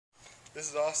This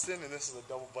is Austin, and this is a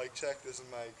double bike check. This is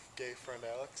my gay friend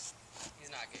Alex. He's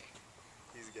not gay.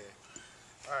 He's gay.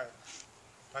 Alright,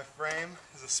 my frame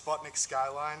is a Sputnic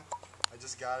Skyline. I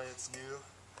just got it, it's new.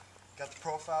 Got the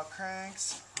profile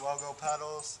cranks, logo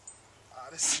pedals,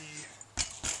 Odyssey,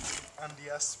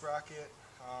 MDS Sprocket,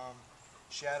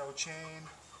 shadow chain.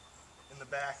 In the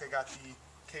back I got the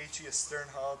KHE Astern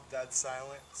hub, dead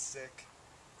silent, sick.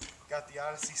 Got the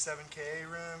Odyssey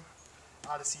 7KA rim,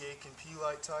 Odyssey Aiken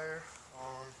P-Lite tire.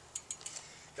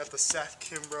 Got the Seth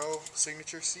Kimbrough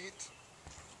signature seat,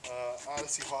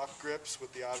 Odyssey Hawk grips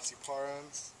with the Odyssey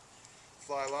Parons,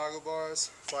 Fly Lago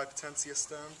bars, Fly Potencia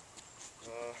stem,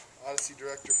 Odyssey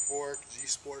Director fork,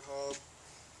 G-Sport hub,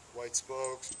 white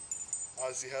spokes,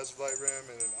 Odyssey Hazard light rim,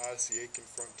 and an Odyssey Aiken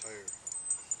front tire.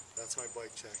 That's my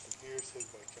bike check, and here's his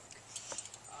bike check.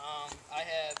 I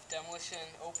have Demolition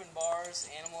open bars,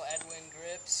 Animal Edwin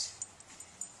grips,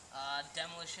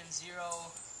 Demolition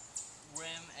Zero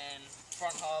rim and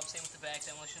front hub, same with the back,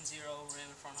 Demolition Zero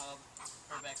rim and front hub,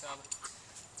 or back hub.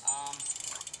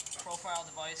 Profile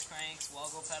device cranks,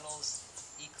 logo pedals,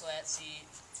 E-clat seat.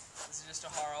 This is just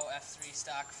a Haro F3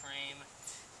 stock frame,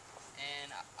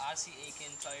 and Odyssey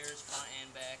Aiken tires front and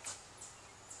back,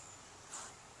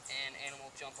 and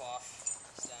Animal jump off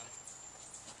stem.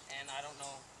 And I don't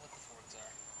know